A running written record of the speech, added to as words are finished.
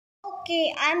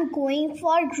Okay, I'm going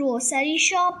for grocery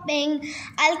shopping.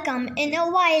 I'll come in a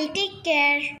while. Take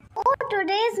care. Oh,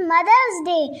 today's Mother's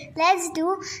Day. Let's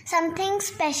do something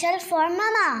special for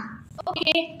Mama.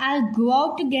 Okay, I'll go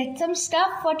out to get some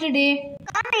stuff for today.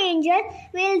 Come, Angel.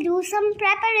 We'll do some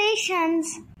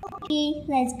preparations. Okay,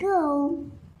 let's go.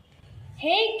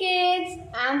 Hey kids,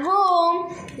 I'm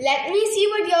home. Let me see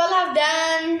what y'all have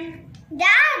done.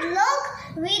 Dad, look!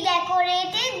 We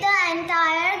decorated the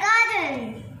entire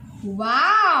garden.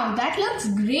 Wow, that looks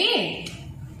great.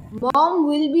 Mom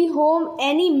will be home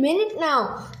any minute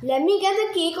now. Let me get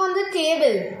the cake on the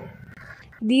table.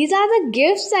 These are the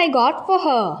gifts I got for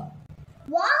her.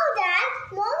 Wow, Dad!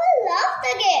 Mom will love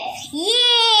the gift.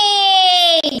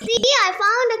 Yay! See, I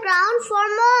found a crown for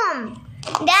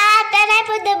Mom. Dad, I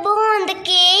put the bow on the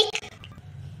cake?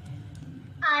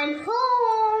 I'm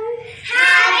home.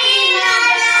 Happy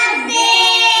Mother's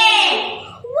Day!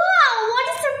 Wow, what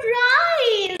a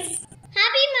surprise!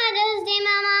 Happy Mother's Day,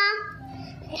 Mama.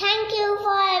 Thank you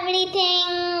for everything.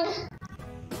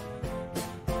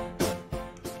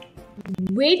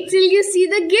 Wait till you see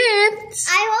the gifts.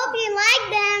 I hope you like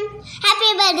them.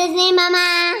 Happy Mother's Day,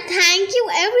 Mama. Thank you,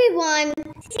 everyone.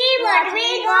 See what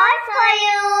we got for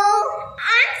you.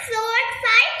 I'm so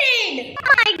excited. Oh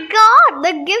my God,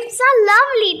 the gifts are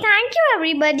lovely. Thank you,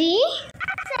 everybody.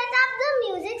 I set up the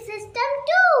music system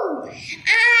too.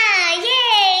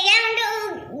 Yay!